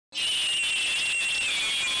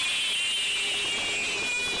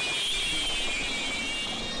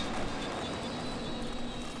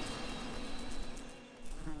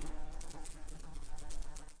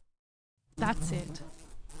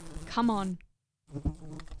Come on.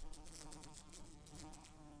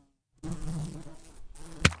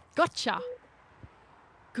 Gotcha.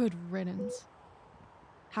 Good riddance.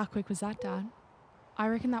 How quick was that, Dad? I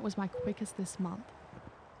reckon that was my quickest this month.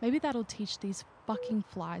 Maybe that'll teach these fucking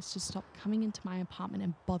flies to stop coming into my apartment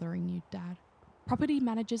and bothering you, Dad. Property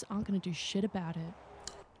managers aren't going to do shit about it.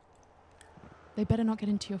 They better not get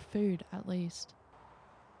into your food, at least.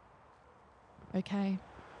 Okay.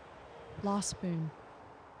 Last spoon.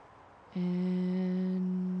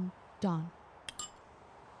 And done.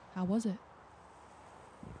 How was it?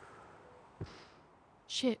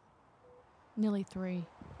 Shit. Nearly 3.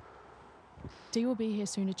 Dee will be here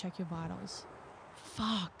soon to check your vitals.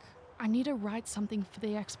 Fuck. I need to write something for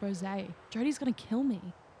the expose. Jody's gonna kill me.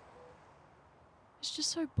 It's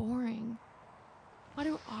just so boring. Why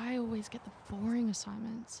do I always get the boring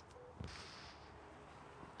assignments?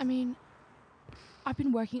 I mean, I've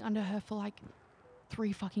been working under her for like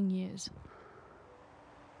 3 fucking years.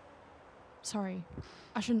 Sorry,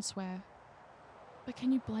 I shouldn't swear. But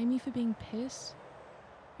can you blame me for being pissed?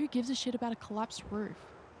 Who gives a shit about a collapsed roof?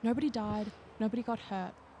 Nobody died, nobody got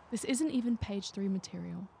hurt. This isn't even page 3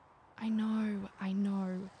 material. I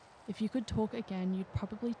know. If you could talk again, you'd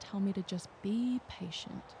probably tell me to just be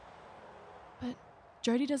patient. But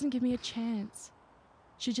Jody doesn't give me a chance.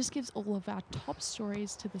 She just gives all of our top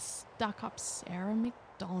stories to the stuck-up Sarah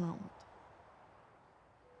McDonald.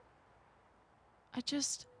 I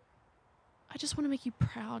just want to make you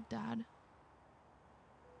proud, Dad.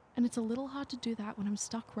 And it's a little hard to do that when I'm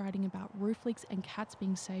stuck writing about roof leaks and cats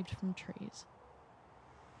being saved from trees.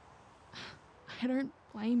 I don't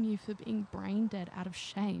blame you for being brain dead out of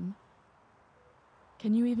shame.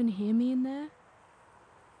 Can you even hear me in there?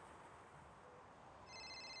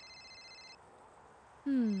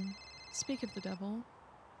 Speak of the devil.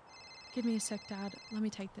 Give me a sec, Dad. Let me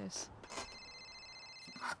take this.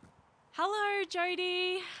 Hello,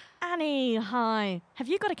 Jody. Annie, hi. Have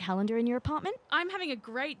you got a calendar in your apartment? I'm having a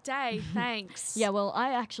great day, thanks. Yeah, well,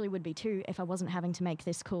 I actually would be too if I wasn't having to make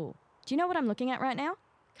this call. Do you know what I'm looking at right now?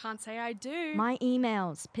 Can't say I do. My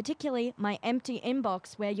emails, particularly my empty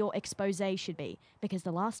inbox where your expose should be, because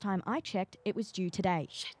the last time I checked, it was due today.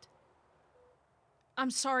 Shit.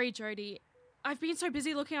 I'm sorry, Jody. I've been so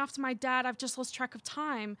busy looking after my dad, I've just lost track of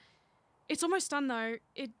time. It's almost done, though.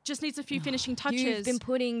 It just needs a few finishing touches. You've been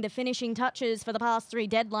putting the finishing touches for the past 3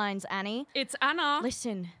 deadlines, Annie. It's Anna.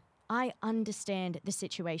 Listen, I understand the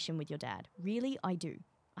situation with your dad. Really, I do.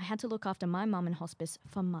 I had to look after my mum in hospice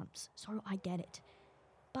for months, so I get it.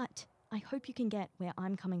 But I hope you can get where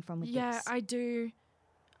I'm coming from with this. Yeah, I do.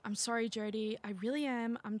 I'm sorry, Jody. I really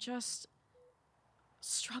am. I'm just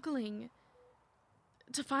struggling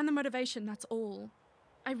to find the motivation, that's all.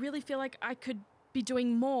 I really feel like I could be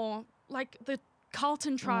doing more, like the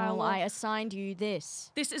Carlton trial. Well, I assigned you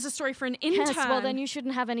this. This is a story for an intern. Yes, well then you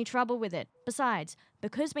shouldn't have any trouble with it. Besides,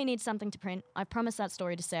 because we need something to print, I promised that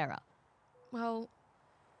story to Sarah. Well,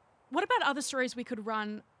 what about other stories we could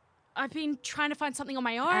run? I've been trying to find something on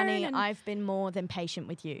my own. Annie, I've been more than patient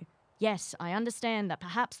with you. Yes, I understand that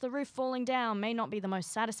perhaps the roof falling down may not be the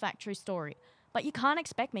most satisfactory story, but you can't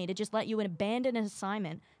expect me to just let you abandon an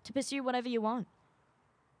assignment to pursue whatever you want.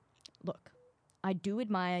 Look, I do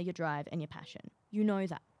admire your drive and your passion. You know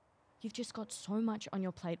that. You've just got so much on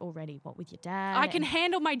your plate already, what with your dad. I can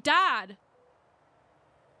handle my dad.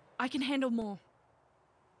 I can handle more.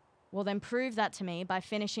 Well, then prove that to me by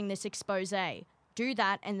finishing this expose. Do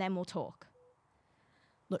that and then we'll talk.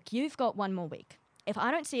 Look, you've got 1 more week. If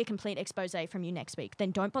I don't see a complete expose from you next week,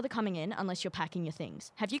 then don't bother coming in unless you're packing your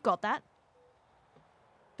things. Have you got that?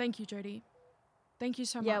 Thank you, Jody. Thank you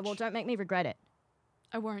so much. Yeah, well, don't make me regret it.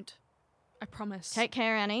 I won't. I promise. Take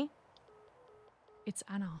care, Annie. It's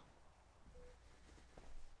Anna.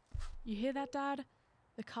 You hear that, Dad?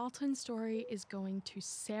 The Carlton story is going to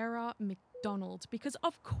Sarah McDonald because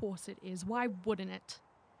of course it is. Why wouldn't it?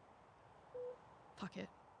 Fuck it.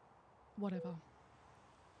 Whatever.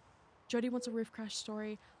 Jody wants a roof crash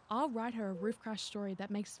story. I'll write her a roof crash story that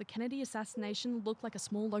makes the Kennedy assassination look like a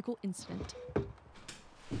small local incident.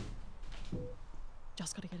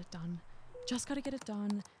 Just gotta get it done. Just gotta get it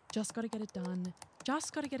done. Just gotta get it done.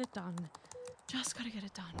 Just gotta get it done. Just gotta get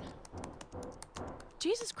it done.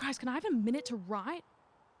 Jesus Christ, can I have a minute to write?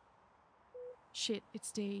 Shit,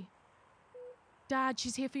 it's Dee. Dad,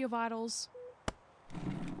 she's here for your vitals.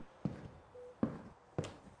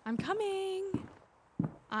 I'm coming.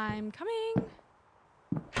 I'm coming.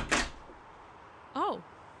 Oh.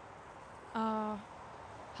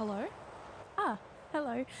 Hello? Ah,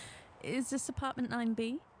 hello. Is this apartment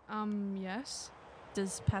 9B? Yes.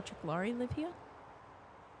 Does Patrick Laurie live here?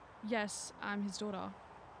 Yes, I'm his daughter.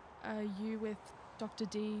 Are you with Dr.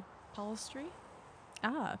 D. Polistry?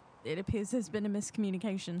 Ah, it appears there's been a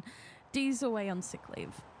miscommunication. Dee's away on sick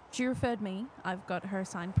leave. She referred me. I've got her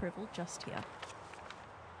assigned approval just here.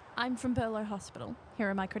 I'm from Burlough Hospital. Here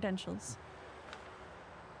are my credentials.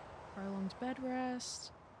 Prolonged bed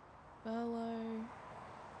rest. Burlough.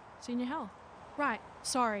 Senior health. Right,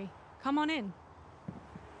 sorry. Come on in.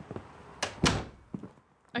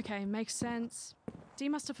 Okay, makes sense. Dee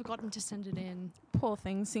must have forgotten to send it in. Poor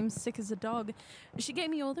thing seems sick as a dog. She gave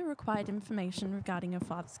me all the required information regarding her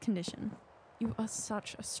father's condition. You are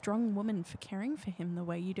such a strong woman for caring for him the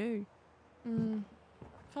way you do.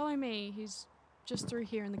 Follow me. He's just through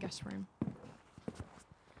here in the guest room.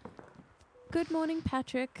 Good morning,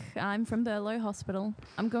 Patrick. I'm from Burlough Hospital.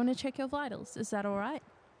 I'm going to check your vitals. Is that all right?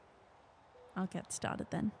 I'll get started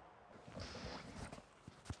then.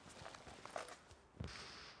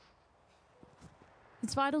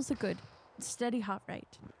 His vitals are good. Steady heart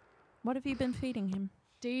rate. What have you been feeding him?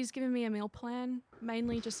 Dee's given me a meal plan,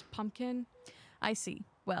 mainly just pumpkin. I see.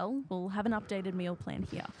 Well, we'll have an updated meal plan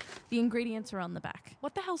here. The ingredients are on the back.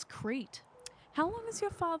 What the hell's Crete? How long has your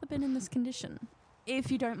father been in this condition?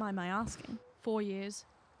 If you don't mind my asking. 4 years.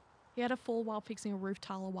 He had a fall while fixing a roof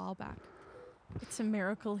tile a while back. It's a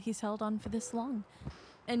miracle he's held on for this long.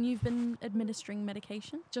 And you've been administering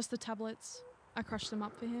medication? Just the tablets. I crushed them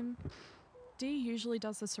up for him. Dee usually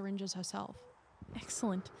does the syringes herself.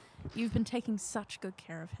 Excellent. You've been taking such good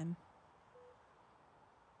care of him.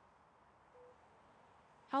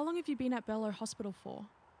 How long have you been at Burlough Hospital for?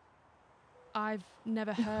 I've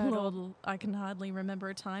never heard of... Lord, I can hardly remember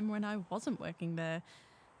a time when I wasn't working there.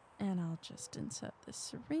 And I'll just insert this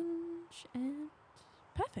syringe and...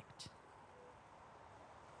 Perfect.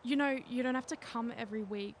 You know, you don't have to come every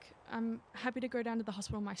week. I'm happy to go down to the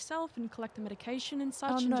hospital myself and collect the medication and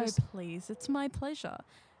such. Oh, and no, just... please. It's my pleasure.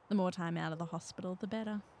 The more time out of the hospital, the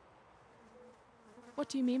better. What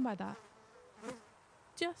do you mean by that?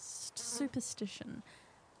 Just superstition.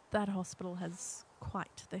 That hospital has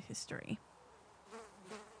quite the history.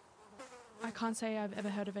 I can't say I've ever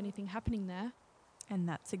heard of anything happening there. And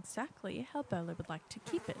that's exactly how Burlough would like to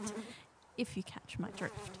keep it, if you catch my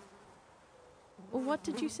drift. What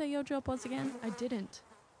did you say your job was again? I didn't.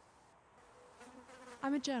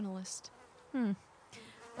 I'm a journalist.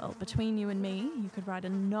 Well, between you and me, you could write a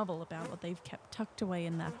novel about what they've kept tucked away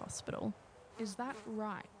in that hospital. Is that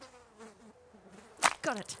right?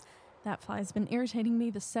 Got it. That fly's been irritating me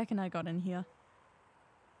the second I got in here.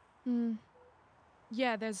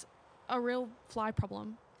 Yeah, there's a real fly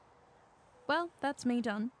problem. Well, that's me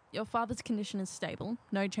done. Your father's condition is stable.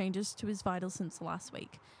 No changes to his vitals since last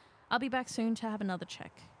week. I'll be back soon to have another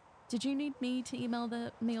check. Did you need me to email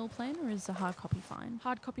the meal plan, or is a hard copy fine?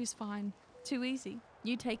 Hard copy's fine. Too easy.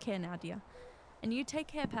 You take care now, dear. And you take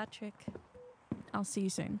care, Patrick. I'll see you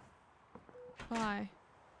soon. Bye.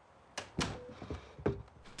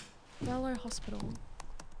 Burlough Hospital.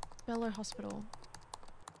 Burlough Hospital.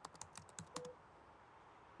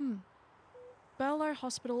 Burlough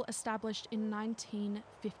Hospital established in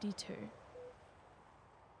 1952.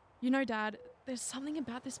 You know, Dad, there's something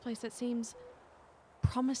about this place that seems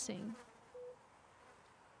promising.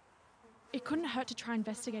 It couldn't hurt to try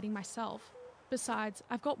investigating myself. Besides,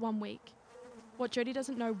 I've got 1 week. What Jody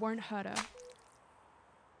doesn't know won't hurt her.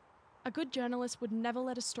 A good journalist would never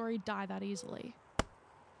let a story die that easily.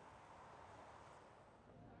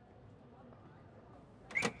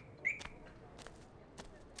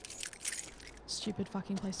 Stupid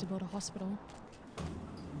fucking place to build a hospital.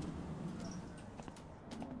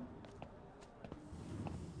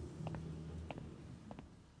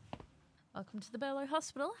 Welcome to the Burlough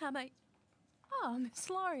Hospital. How may... Oh, Miss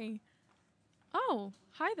Laurie. Oh,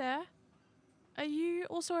 hi there. Are you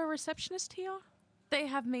also a receptionist here? They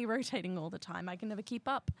have me rotating all the time. I can never keep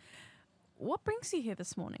up. What brings you here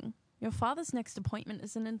this morning? Your father's next appointment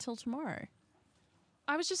isn't until tomorrow.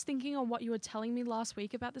 I was just thinking on what you were telling me last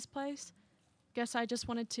week about this place. Guess I just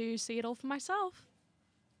wanted to see it all for myself.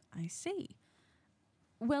 I see.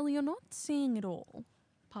 Well, you're not seeing it all.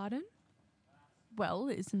 Pardon? Well,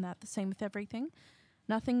 isn't that the same with everything?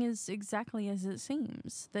 Nothing is exactly as it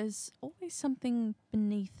seems. There's always something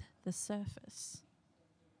beneath the surface.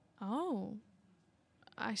 Oh,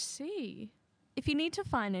 I see. If you need to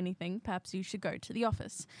find anything, perhaps you should go to the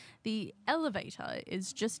office. The elevator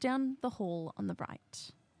is just down the hall on the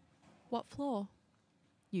right. What floor?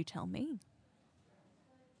 You tell me.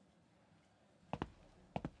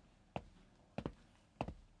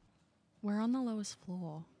 We're on the lowest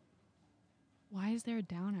floor. Why is there a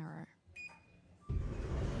down arrow?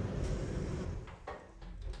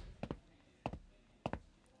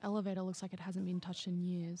 Elevator looks like it hasn't been touched in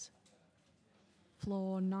years.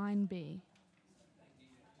 Floor 9B.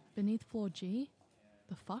 Beneath floor G?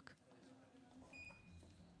 The fuck?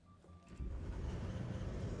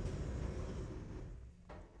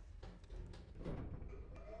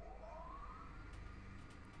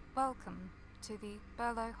 Welcome to the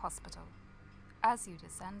Burlough Hospital. As you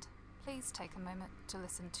descend, please take a moment to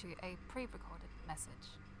listen to a pre-recorded message.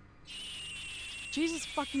 Jesus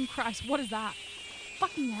fucking Christ, what is that?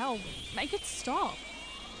 Fucking hell, make it stop.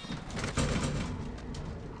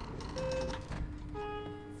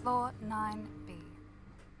 Floor 9B,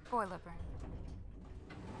 boiler room.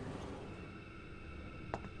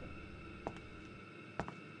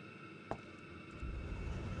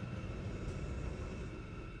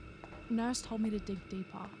 Nurse told me to dig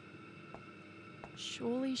deeper.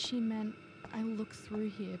 Surely she meant I look through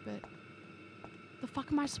here, but the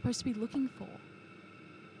fuck am I supposed to be looking for?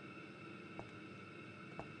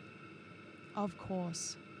 Of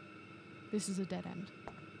course. This is a dead end.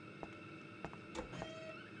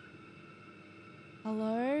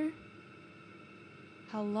 Hello?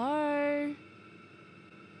 Hello?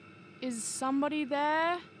 Is somebody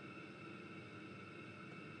there?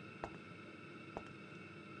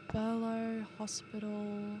 Burlough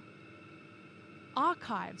Hospital.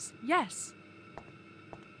 Archives, yes.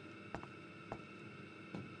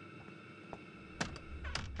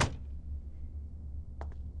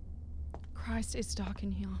 Christ, it's dark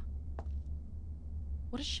in here.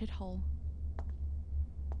 What a shithole.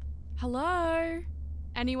 Hello?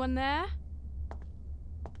 Anyone there?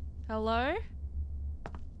 Hello?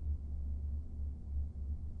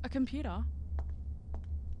 A computer?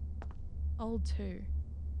 Old too.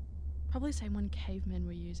 Probably same one cavemen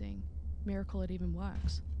were using. Miracle it even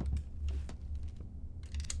works.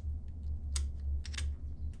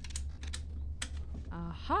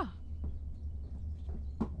 Aha!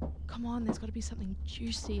 Come on, there's got to be something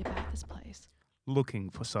juicy about this place. Looking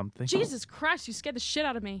for something? Jesus Christ, you scared the shit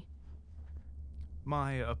out of me.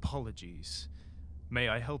 My apologies. May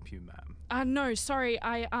I help you, ma'am? No, sorry.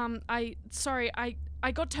 I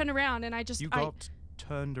got turned around and I just... You got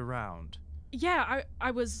turned around? Yeah,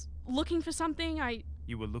 I was looking for something.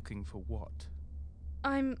 You were looking for what?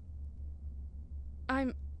 I'm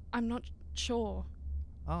not sure.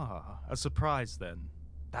 Ah, a surprise then.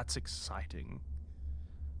 That's exciting.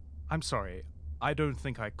 I'm sorry, I don't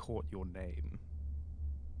think I caught your name.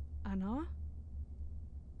 Anna?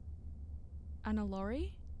 Anna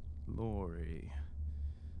Laurie? Laurie,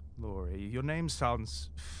 your name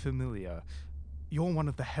sounds familiar. You're one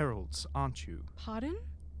of the heralds, aren't you? Pardon?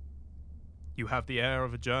 You have the air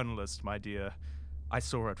of a journalist, my dear. I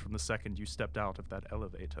saw it from the second you stepped out of that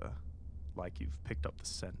elevator, like you've picked up the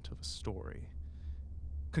scent of a story.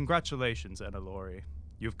 Congratulations, Anna Laurie.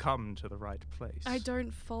 You've come to the right place. I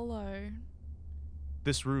don't follow.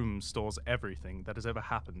 This room stores everything that has ever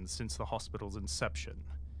happened since the hospital's inception,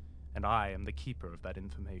 and I am the keeper of that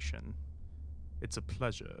information. It's a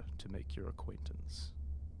pleasure to make your acquaintance.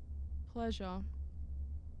 Pleasure.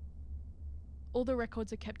 All the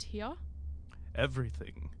records are kept here?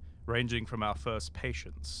 Everything, ranging from our first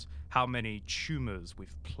patients, how many tumors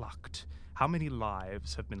we've plucked, how many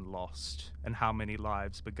lives have been lost, and how many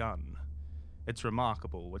lives begun. It's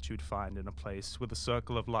remarkable what you'd find in a place where the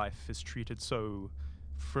circle of life is treated so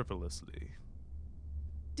frivolously.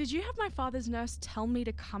 Did you have my father's nurse tell me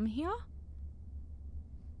to come here?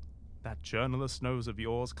 That journalist nose of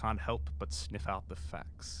yours can't help but sniff out the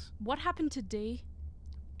facts. What happened to Dee?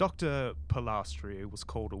 Dr. Pilitzer was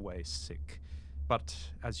called away sick, but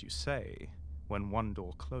as you say, when one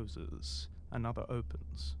door closes, another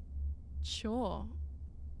opens. Sure.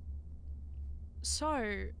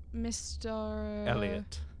 So, Mr...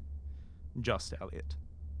 Elliot. Just Elliot.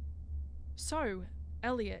 So,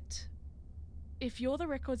 Elliot, if you're the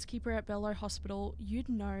records keeper at Burlough Hospital, you'd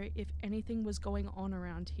know if anything was going on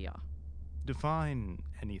around here. Define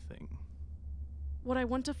anything. What I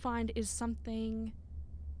want to find is something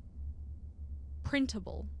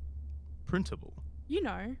printable. Printable? You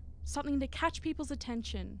know, something to catch people's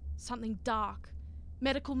attention, something dark,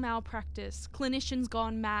 medical malpractice, clinicians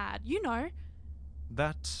gone mad, you know.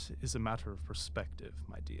 That is a matter of perspective,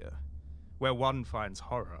 my dear. Where one finds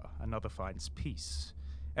horror, another finds peace.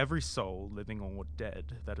 Every soul, living or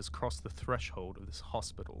dead, that has crossed the threshold of this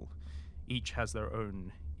hospital, each has their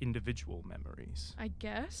own individual memories. I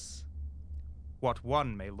guess. What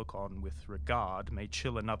one may look on with regard may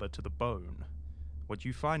chill another to the bone. What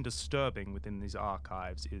you find disturbing within these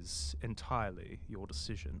archives is entirely your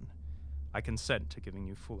decision. I consent to giving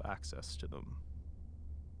you full access to them.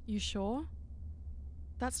 You sure?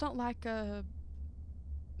 That's not like a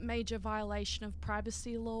major violation of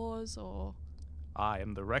privacy laws or... I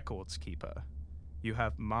am the records keeper. You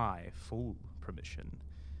have my full permission.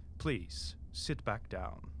 Please, sit back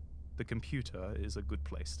down. The computer is a good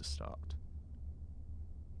place to start.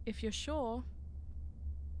 If you're sure.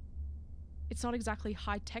 It's not exactly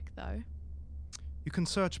high-tech, though. You can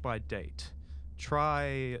search by date.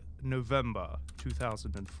 Try November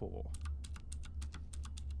 2004.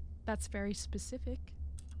 That's very specific.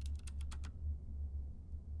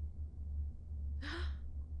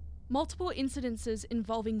 Multiple incidences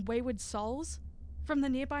involving wayward souls from the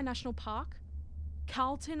nearby national park,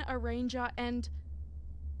 Carlton, a ranger, and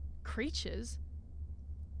creatures.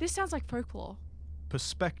 This sounds like folklore.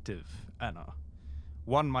 Perspective, Anna.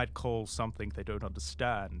 One might call something they don't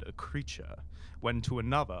understand a creature, when to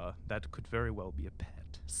another that could very well be a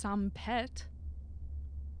pet. Some pet.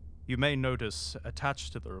 You may notice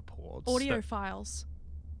attached to the reports Audio that- files.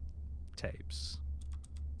 tapes.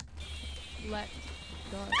 Let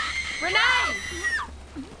go. Renee!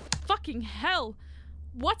 Fucking hell!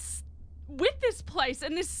 What's with this place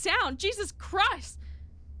and this sound? Jesus Christ!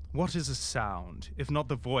 What is a sound, if not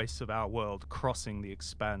the voice of our world crossing the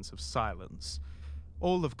expanse of silence?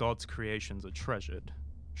 All of God's creations are treasured.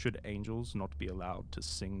 Should angels not be allowed to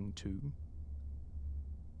sing too?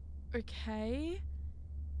 Okay.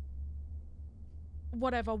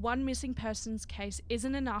 Whatever, one missing persons case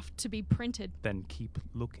isn't enough to be printed. Then keep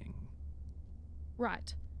looking.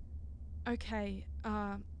 Right. Okay,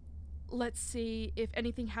 let's see if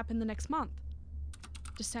anything happened the next month.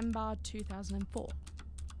 December 2004.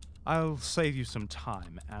 I'll save you some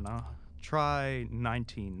time, Anna. Try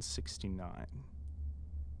 1969.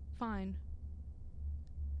 Fine.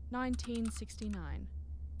 1969.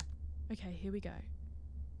 Okay, here we go.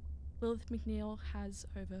 Lilith MacNeil has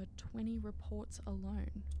over 20 reports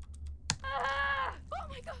alone. Ah! Oh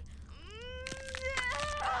my god!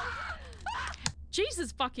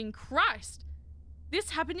 Jesus fucking Christ!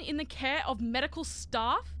 This happened in the care of medical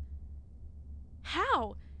staff?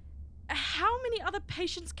 How? How many other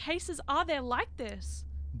patients' cases are there like this?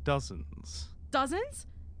 Dozens. Dozens?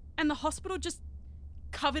 And the hospital just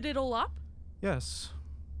covered it all up? Yes.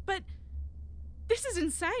 But this is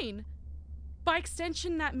insane. By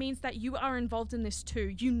extension, that means that you are involved in this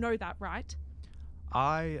too. You know that, right?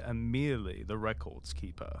 I am merely the records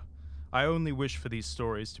keeper. I only wish for these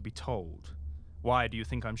stories to be told. Why do you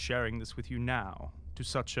think I'm sharing this with you now, to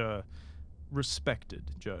such a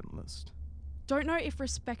respected journalist? Don't know if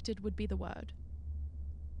respected would be the word.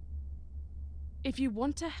 If you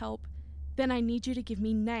want to help, then I need you to give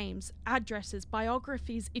me names, addresses,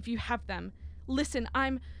 biographies if you have them. Listen,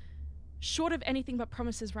 I'm short of anything but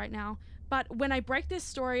promises right now, but when I break this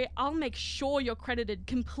story, I'll make sure you're credited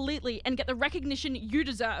completely and get the recognition you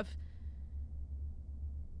deserve.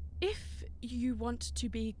 If you want to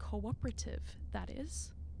be cooperative, that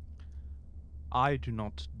is. I do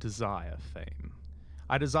not desire fame.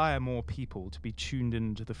 I desire more people to be tuned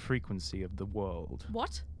into the frequency of the world.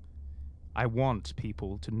 What? I want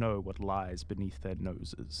people to know what lies beneath their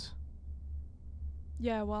noses.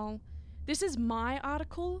 Yeah, well, this is my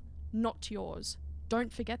article, not yours.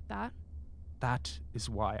 Don't forget that. That is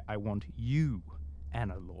why I want you,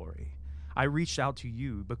 Anna Laurie. I reached out to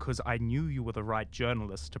you because I knew you were the right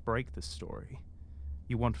journalist to break this story.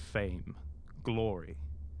 You want fame, glory.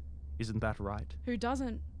 Isn't that right? Who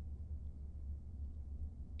doesn't?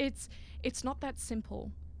 It's not that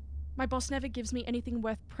simple. My boss never gives me anything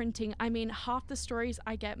worth printing. I mean, half the stories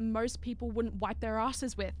I get, most people wouldn't wipe their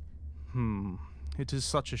asses with. It is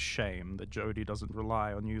such a shame that Jody doesn't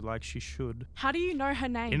rely on you like she should. How do you know her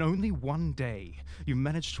name? In only one day, you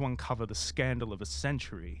managed to uncover the scandal of a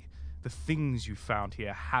century. The things you found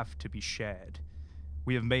here have to be shared.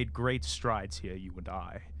 We have made great strides here, you and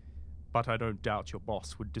I. But I don't doubt your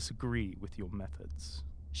boss would disagree with your methods.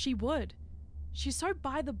 She would. She's so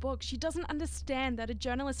by the book, she doesn't understand that a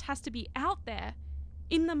journalist has to be out there,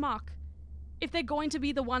 in the muck, if they're going to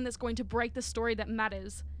be the one that's going to break the story that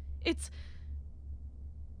matters. It's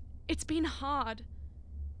been hard.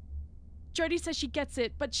 Jody says she gets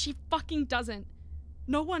it, but she fucking doesn't.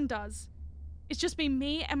 No one does. It's just been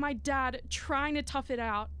me and my dad trying to tough it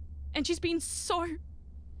out. And she's been so...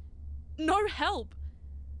 no help.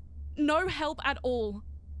 No help at all.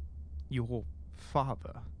 Your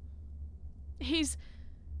father? He's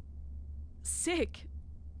sick.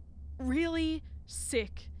 Really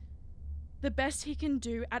sick. The best he can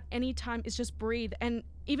do at any time is just breathe. And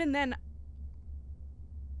even then,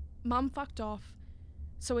 Mum fucked off.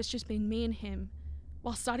 So it's just been me and him.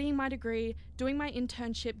 While studying my degree, doing my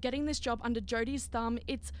internship, getting this job under Jody's thumb,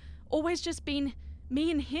 it's always just been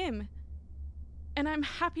me and him. And I'm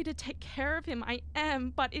happy to take care of him, I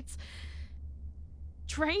am, but it's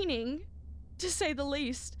draining, to say the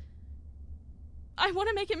least. I want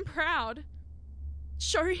to make him proud.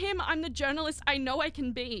 Show him I'm the journalist I know I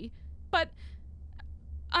can be. But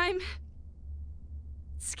I'm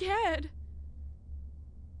scared.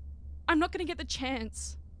 I'm not going to get the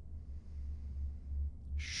chance.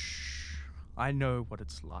 Shh. I know what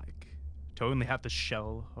it's like to only have the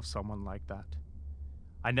shell of someone like that.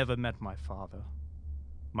 I never met my father.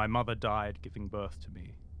 My mother died giving birth to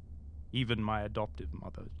me. Even my adoptive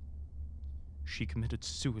mother. She committed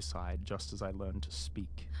suicide just as I learned to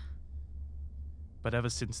speak. But ever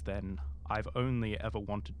since then, I've only ever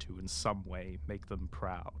wanted to, in some way, make them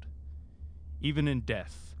proud. Even in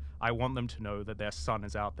death, I want them to know that their son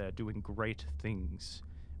is out there doing great things,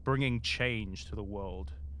 bringing change to the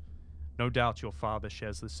world. No doubt your father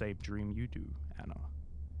shares the same dream you do, Anna.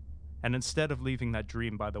 And instead of leaving that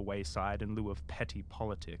dream by the wayside in lieu of petty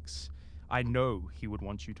politics, I know he would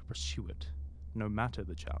want you to pursue it, no matter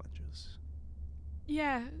the challenges.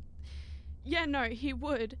 Yeah, no, he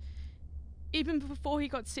would. Even before he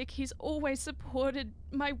got sick, he's always supported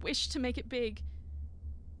my wish to make it big.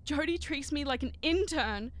 Jody treats me like an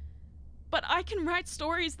intern, but I can write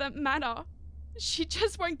stories that matter. She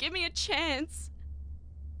just won't give me a chance.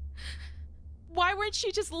 Why won't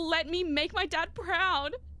she just let me make my dad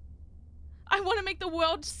proud? I want to make the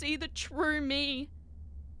world see the true me.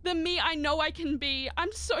 The me I know I can be.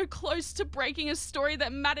 I'm so close to breaking a story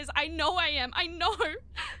that matters. I know I am. I know.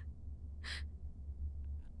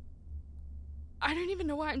 I don't even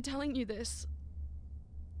know why I'm telling you this.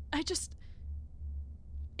 It's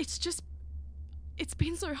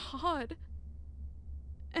been so hard.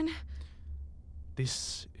 And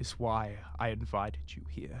this is why I invited you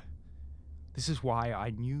here. This is why I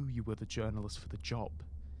knew you were the journalist for the job.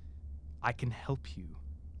 I can help you.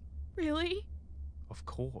 Really? Of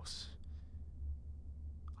course.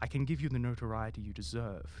 I can give you the notoriety you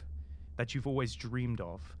deserve, that you've always dreamed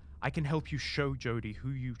of. I can help you show Jody who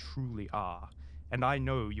you truly are, and I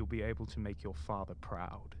know you'll be able to make your father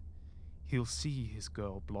proud. He'll see his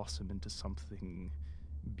girl blossom into something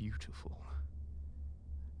beautiful.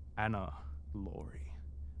 Anna Laurie,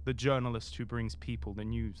 the journalist who brings people the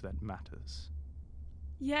news that matters.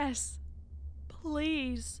 Yes,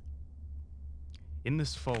 please. In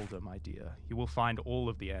this folder, my dear, you will find all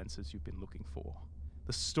of the answers you've been looking for.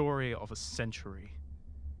 The story of a century.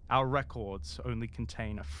 Our records only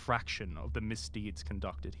contain a fraction of the misdeeds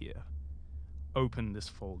conducted here. Open this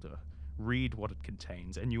folder, read what it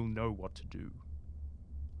contains, and you'll know what to do.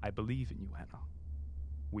 I believe in you, Anna.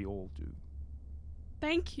 We all do.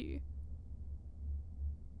 Thank you.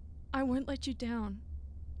 I won't let you down.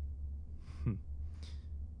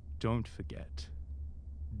 Don't forget.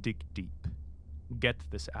 Dig deep. Get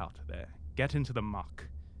this out there. Get into the muck.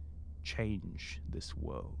 Change this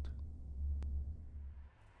world.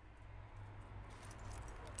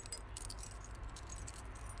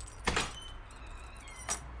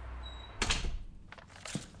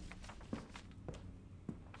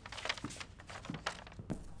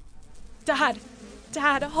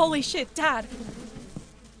 Dad, holy shit, Dad.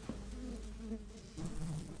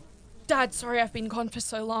 Dad, sorry I've been gone for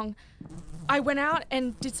so long. I went out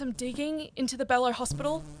and did some digging into the Burlough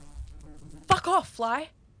Hospital. Fuck off, Fly.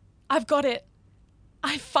 I've got it.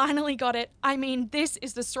 I finally got it. I mean, this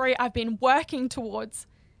is the story I've been working towards.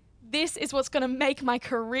 This is what's going to make my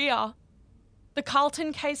career. The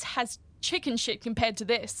Carlton case has chicken shit compared to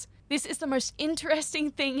this. This is the most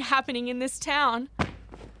interesting thing happening in this town.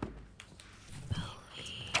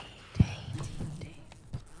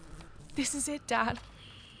 This is it, Dad.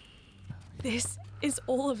 This is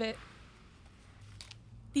all of it.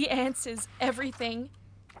 The answers, everything.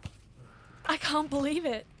 I can't believe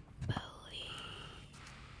it.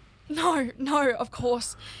 No, of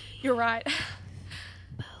course. You're right.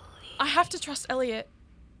 I have to trust Elliot.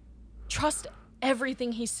 Trust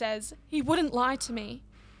everything he says. He wouldn't lie to me.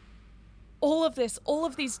 All of this, all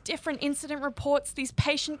of these different incident reports, these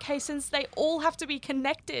patient cases, they all have to be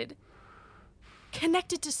connected.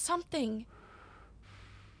 Connected to something.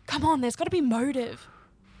 Come on, there's got to be motive.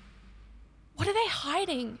 What are they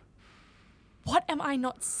hiding? What am I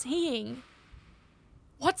not seeing?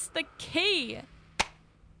 What's the key?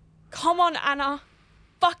 Come on, Anna.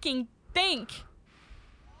 Fucking think.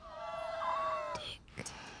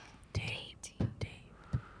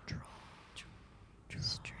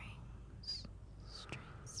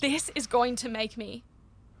 This is going to make me.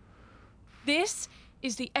 This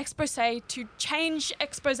is the expose to change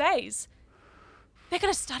exposés. They're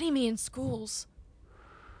going to study me in schools.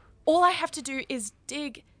 All I have to do is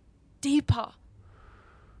dig deeper.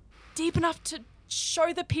 Deep enough to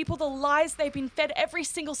show the people the lies they've been fed every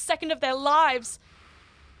single second of their lives.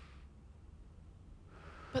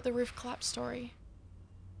 But the roof collapse story.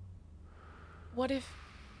 What if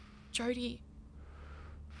Jody...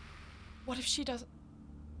 What if she doesn't...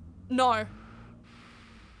 No.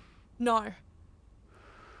 No.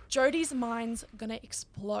 Jody's mind's gonna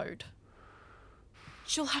explode.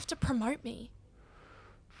 She'll have to promote me.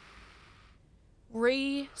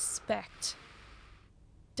 Respect.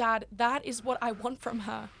 Dad, that is what I want from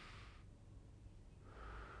her.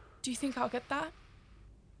 Do you think I'll get that?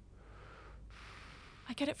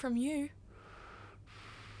 I get it from you.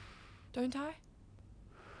 Don't I?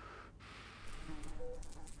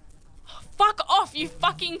 Oh, fuck off, you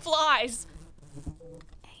fucking flies!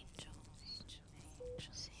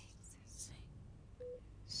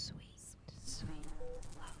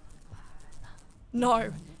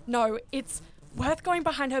 No, it's worth going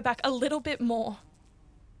behind her back a little bit more.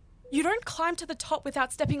 You don't climb to the top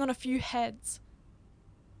without stepping on a few heads.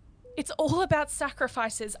 It's all about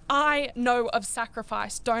sacrifices. I know of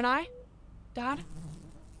sacrifice, don't I, Dad?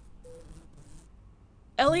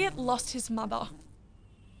 Elliot lost his mother.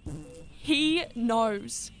 He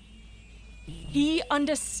knows. He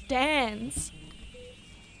understands.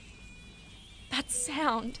 That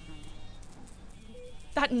sound.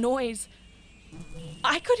 That noise.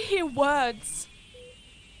 I could hear words.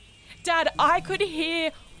 Dad, I could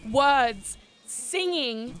hear words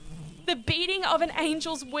singing. The beating of an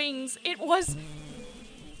angel's wings. It was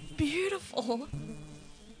beautiful.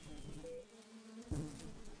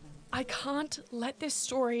 I can't let this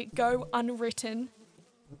story go unwritten.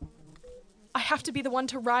 I have to be the one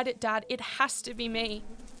to write it, Dad. It has to be me.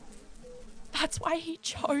 That's why he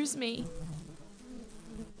chose me.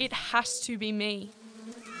 It has to be me.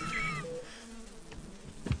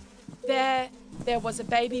 There was a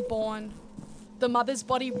baby born. The mother's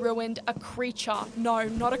body ruined. A creature. No,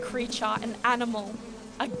 not a creature. An animal.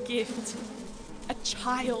 A gift. A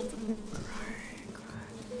child.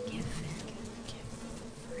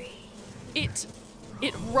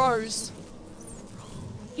 It rose.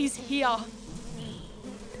 He's here.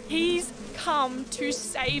 He's come to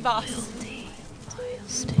save us.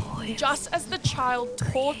 Just as the child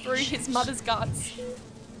tore through his mother's guts,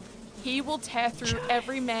 he will tear through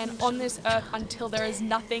every man on this earth until there is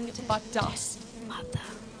nothing but dust.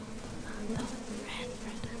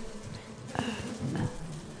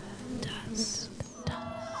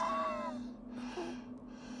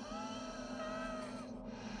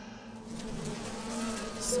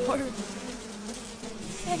 So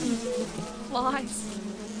many flies.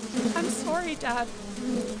 I'm sorry, Dad.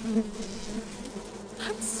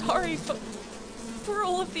 I'm sorry for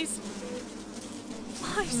all of these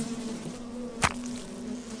flies.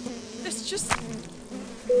 There's just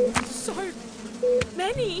so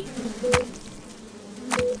many.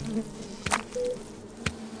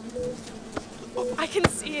 I can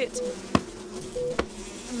see it.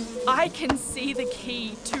 I can see the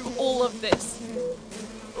key to all of this.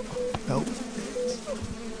 Help.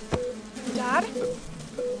 Dad?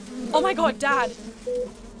 Oh my God, Dad.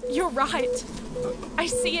 You're right. I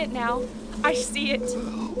see it now. I see it.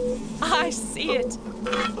 I see it.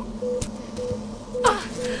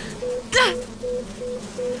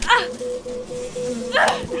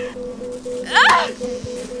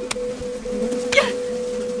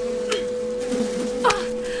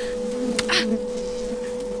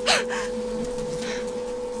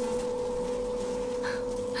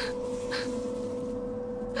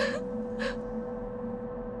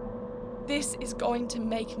 This is going to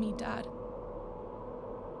make me, Dad.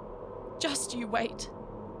 Just you wait.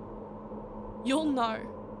 You'll know.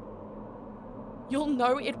 You'll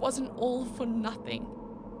know it wasn't all for nothing.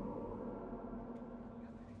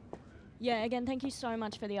 Yeah, again, thank you so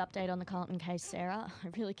much for the update on the Carlton case, Sarah. I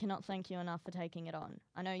really cannot thank you enough for taking it on.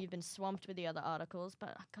 I know you've been swamped with the other articles,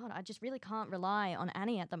 but God, I just really can't rely on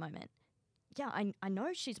Annie at the moment. Yeah, I know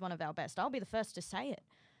she's one of our best. I'll be the first to say it.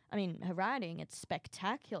 I mean, her writing, it's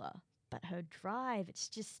spectacular, but her drive, it's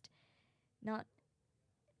just not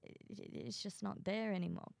there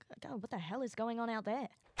anymore. God, what the hell is going on out there?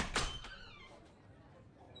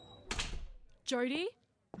 Jody?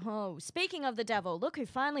 Oh, speaking of the devil, look who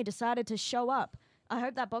finally decided to show up. I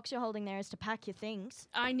hope that box you're holding there is to pack your things.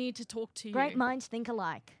 I need to talk to you. Great minds think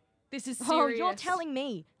alike. This is Oh, serious. you're telling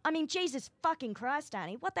me. I mean, Jesus fucking Christ,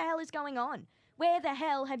 Annie. What the hell is going on? Where the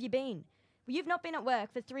hell have you been? Well, you've not been at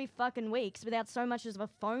work for 3 fucking weeks without so much as a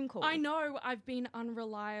phone call. I know I've been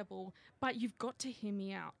unreliable, but you've got to hear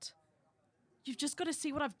me out. You've just got to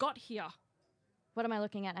see what I've got here. What am I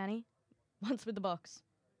looking at, Annie? What's with the box?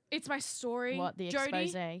 It's my story. What, the Jody?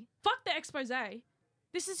 expose? Fuck the expose.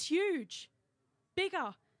 This is huge.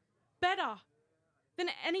 Bigger. Better. Than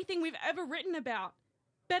anything we've ever written about.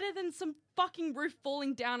 Better than some fucking roof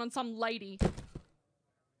falling down on some lady.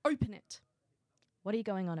 Open it. What are you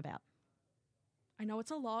going on about? I know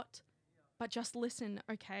it's a lot, but just listen,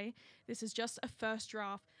 okay? This is just a first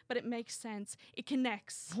draft, but it makes sense. It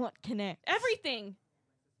connects. What connects? Everything!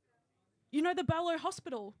 You know the Burlough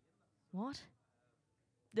Hospital? What?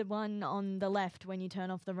 The one on the left when you turn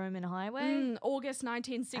off the Roman highway? August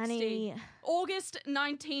 1960. Annie. August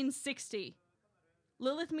 1960.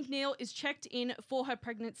 Lilith MacNeil is checked in for her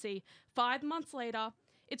pregnancy. 5 months later,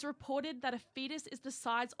 it's reported that a fetus is the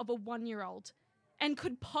size of a 1-year-old and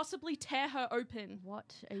could possibly tear her open.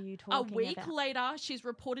 What are you talking about? A week later, she's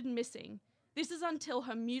reported missing. This is until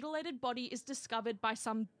her mutilated body is discovered by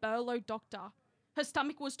some Burlough doctor. Her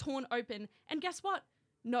stomach was torn open, and guess what?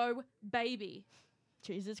 No baby.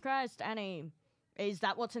 Jesus Christ, Annie. Is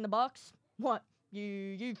that what's in the box? What?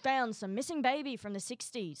 You found some missing baby from the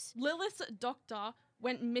 60s. Lilith's doctor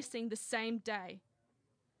went missing the same day.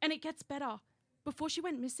 And it gets better. Before she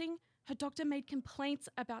went missing, her doctor made complaints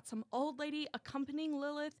about some old lady accompanying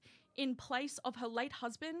Lilith in place of her late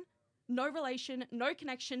husband. No relation, no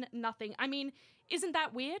connection, nothing. I mean, isn't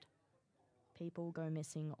that weird? People go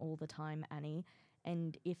missing all the time, Annie.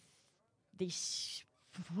 And if this,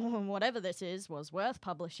 whatever this is, was worth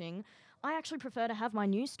publishing, I actually prefer to have my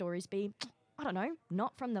news stories be, I don't know,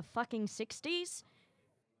 not from the fucking 60s.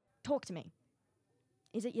 Talk to me.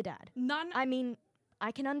 Is it your dad? None I mean,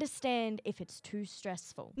 I can understand if it's too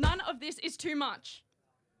stressful. None of this is too much.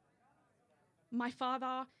 My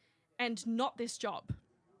father, and not this job.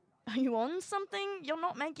 Are you on something? You're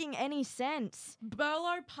not making any sense.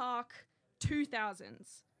 Burlough Park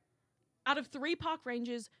 2000s. Out of 3 park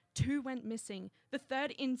rangers, 2 went missing. The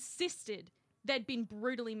third insisted they'd been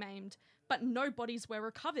brutally maimed, but no bodies were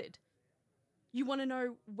recovered. You want to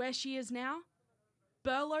know where she is now?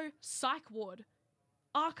 Burlough Psych Ward.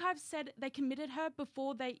 Archives said they committed her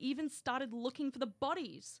before they even started looking for the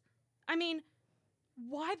bodies. I mean,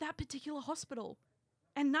 why that particular hospital?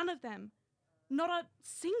 And none of them, not a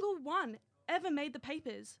single one, ever made the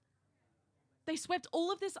papers. They swept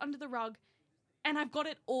all of this under the rug, and I've got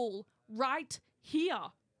it all right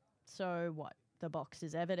here. So what? The box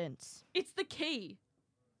is evidence. It's the key.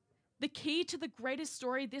 The key to the greatest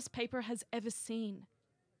story this paper has ever seen.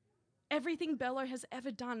 Everything Burlough has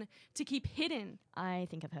ever done to keep hidden. I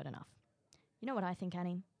think I've heard enough. You know what I think,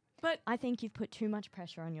 Annie? But I think you've put too much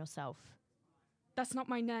pressure on yourself. that's not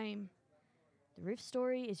my name. The roof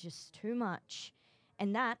story is just too much.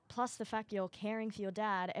 And that, plus the fact you're caring for your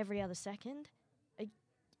dad every other second.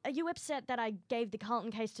 Are you upset that I gave the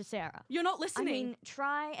Carlton case to Sarah? You're not listening. I mean,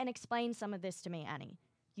 try and explain some of this to me, Annie.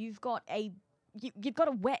 You've got a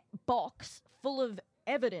wet box full of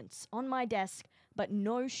evidence on my desk, but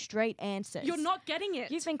no straight answers. You're not getting it.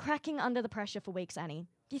 You've been cracking under the pressure for weeks, Annie.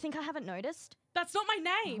 Do you think I haven't noticed? That's not my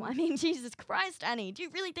name. Oh, I mean, Jesus Christ, Annie. Do you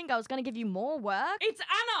really think I was going to give you more work? It's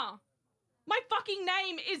Anna. My fucking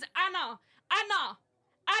name is Anna. Anna.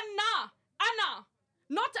 Anna. Anna.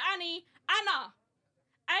 Not Annie. Anna.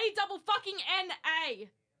 A-double-fucking-N-A.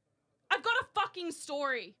 I've got a fucking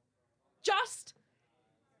story. Just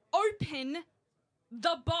open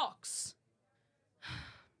the box.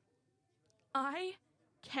 I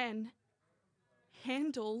can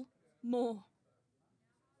handle more.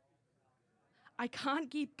 I can't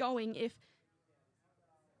keep going if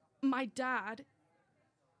my dad,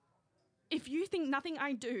 if you think nothing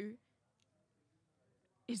I do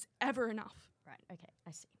is ever enough. Right, okay,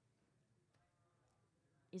 I see.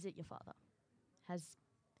 Is it your father? Has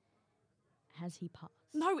he passed?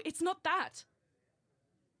 No, it's not that.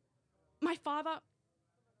 My father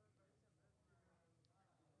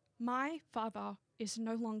is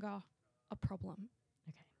no longer a problem.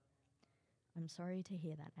 Okay. I'm sorry to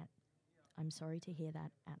hear that,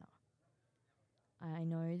 Anna. I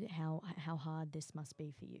know how hard this must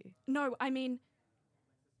be for you. No, I mean,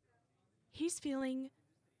 he's feeling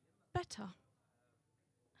better.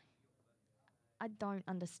 I don't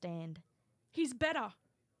understand. He's better.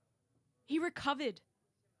 He recovered.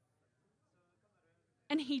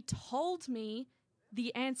 And he told me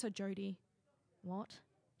the answer, Jody. What?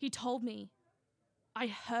 He told me. I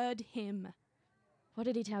heard him. What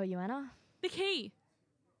did he tell you, Anna? The key.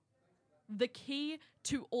 The key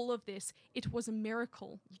to all of this. It was a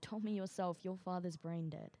miracle. You told me yourself your father's brain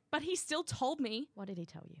dead. But he still told me. What did he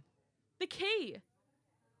tell you? The key.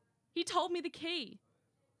 He told me the key.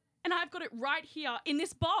 And I've got it right here in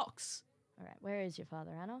this box. All right, where is your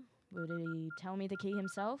father, Anna? Did he tell me the key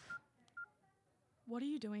himself? What are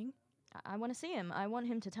you doing? I want to see him. I want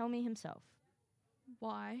him to tell me himself.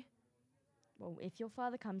 Why? Well, if your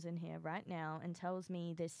father comes in here right now and tells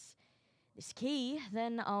me this key,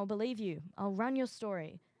 then I'll believe you. I'll run your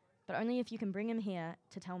story. But only if you can bring him here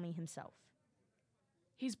to tell me himself.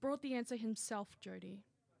 He's brought the answer himself, Jody.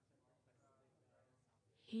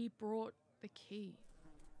 He brought the key.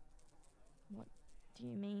 What do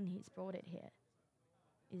you mean he's brought it here?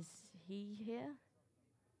 Is he here?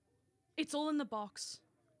 It's all in the box.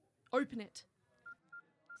 Open it.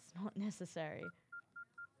 It's not necessary.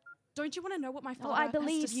 Don't you want to know what my father Oh, I has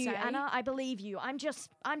believe to you, say? Anna. I believe you. I'm just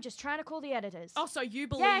trying to call the editors. Oh, so you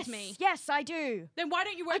believe yes, me? Yes, I do. Then why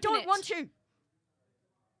don't you open I it? don't want to.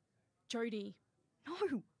 Jody,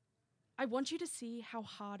 No. I want you to see how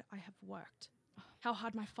hard I have worked. How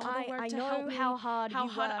hard my father worked I to know help me. how hard how you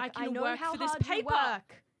hard work. I can I know work how for this hard you paper.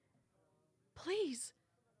 work. Please.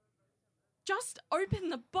 Just open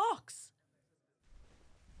the box.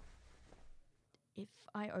 If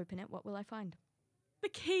I open it, what will I find? The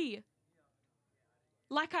key.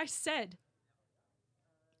 Like I said.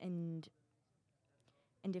 And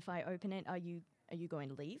if I open it, are you going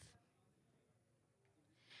to leave?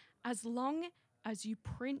 As long as you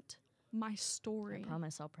print my story, I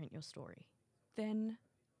promise I'll print your story. then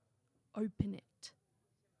open it.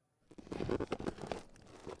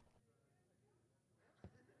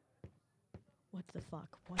 What the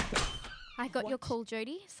fuck? What the I got your What? call,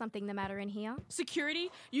 Jody. Something the matter in here? Security?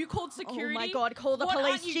 You called security? Oh my god, call the What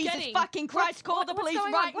police. aren't you Jesus getting? fucking Christ, call the What's police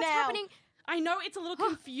going right on? What's now. happening? I know it's a little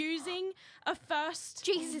confusing at first.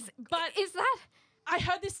 Jesus, But is that? I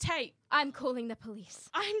heard this tape. I'm calling the police.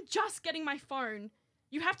 I'm just getting my phone.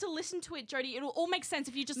 You have to listen to it, Jody. It'll all make sense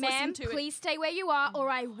if you just Ma'am, listen to please stay where you are or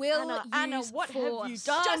I will Anna, use what force. have you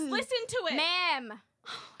done? Just listen to it. Ma'am!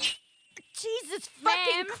 Jesus Ma'am,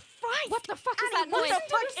 fucking Christ. what the fuck is Annie, that what noise? the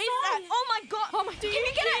fuck is that? Oh my god. Oh my- Can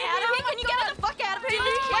you get it out of here? Can you get the fuck out of here?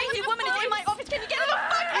 This crazy woman is in my office. Can you get the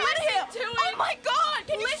fuck out of here? to it. Oh my god.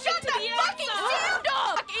 Can you shut to that the fucking answer. sound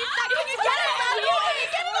off? Fuck is that? Can you get it out of here? Can you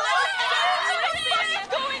get the fuck out of here? What the fuck is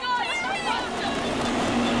going on?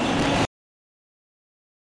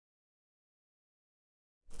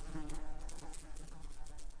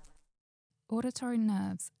 Auditory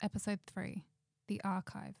Nerves, Episode 3, The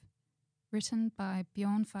Archive. Written by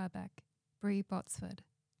Bjorn Farbaek, Breeh Botsford,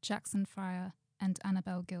 Jackson Fryer, and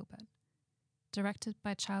Annabel Gilbert. Directed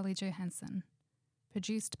by Charlie Johansen.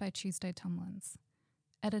 Produced by Tuesday Tomlins.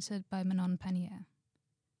 Edited by Manon Panier.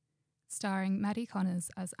 Starring Maddy Connors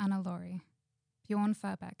as Anna Laurie, Bjorn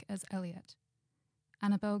Farbaek as Elliot,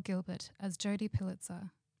 Annabel Gilbert as Jody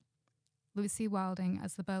Pilitzer, Lucy Wilding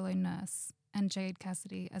as the Burlough Nurse, and Jade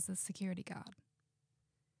Cassidy as the security guard.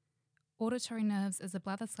 Auditory Nerves is a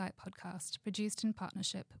Blatherskite podcast produced in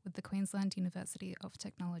partnership with the Queensland University of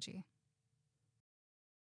Technology.